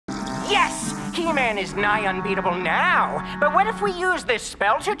Yes! He-Man is nigh unbeatable now. But what if we use this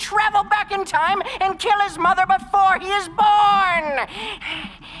spell to travel back in time and kill his mother before he is born?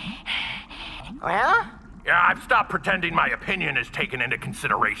 Well? Yeah, I've stopped pretending my opinion is taken into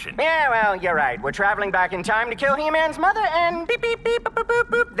consideration. Yeah, well, you're right. We're traveling back in time to kill He-Man's mother, and beep, beep, beep, boop, boop, boop,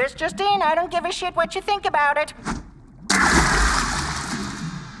 boop. This just in. I don't give a shit what you think about it.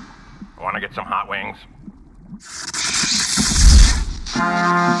 Want to get some hot wings?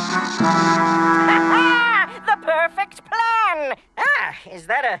 The perfect plan! Ah, is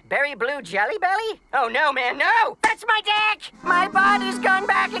that a berry blue jelly belly? Oh no, man, no! That's my dick! My body's gone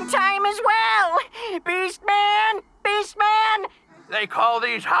back in time as well! Beast Man! Beast Man! They call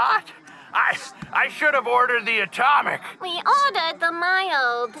these hot? I should have ordered the atomic. We ordered the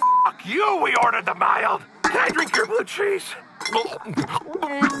mild. Fuck you, we ordered the mild. Can I drink your blue cheese?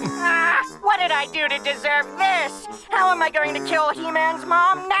 What did I do to deserve this? How am I going to kill He-Man's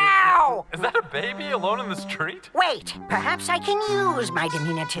mom now? Is that a baby alone in the street? Wait, perhaps I can use my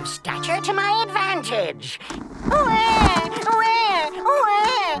diminutive stature to my advantage.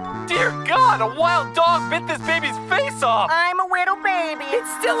 Dear God, a wild dog bit this baby's face off! I'm a little baby.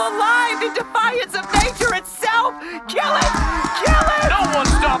 It's still alive in defiance of nature itself! Kill it! Kill it! No one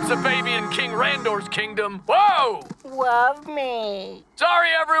stops a baby in King Randor's kingdom. Whoa! Love me. Sorry,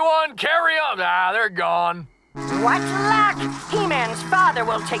 everyone. Carry on. Ah, they're gone. What luck! He-Man's father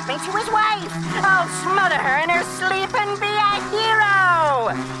will take me to his wife. I'll smother her in her sleep and be a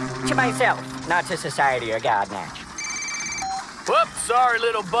hero! To myself, not to society or God Natch. Whoops, sorry,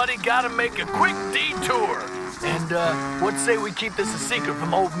 little buddy. Gotta make a quick detour. And, what say we keep this a secret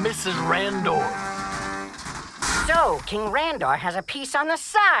from old Mrs. Randor? So, King Randor has a piece on the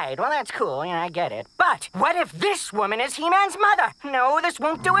side. Well, that's cool, I get it. But what if this woman is He-Man's mother? No, this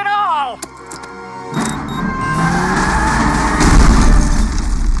won't do it all.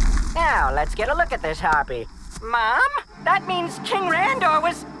 Now, let's get a look at this harpy. Mom? That means King Randor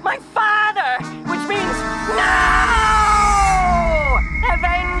was my father, which means no!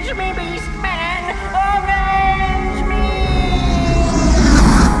 Avenge me, Beast Man! Avenge me!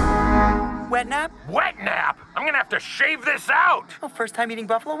 Wet nap? Wet nap? I'm gonna have to shave this out. Oh, first time eating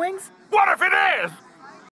buffalo wings? What if it is?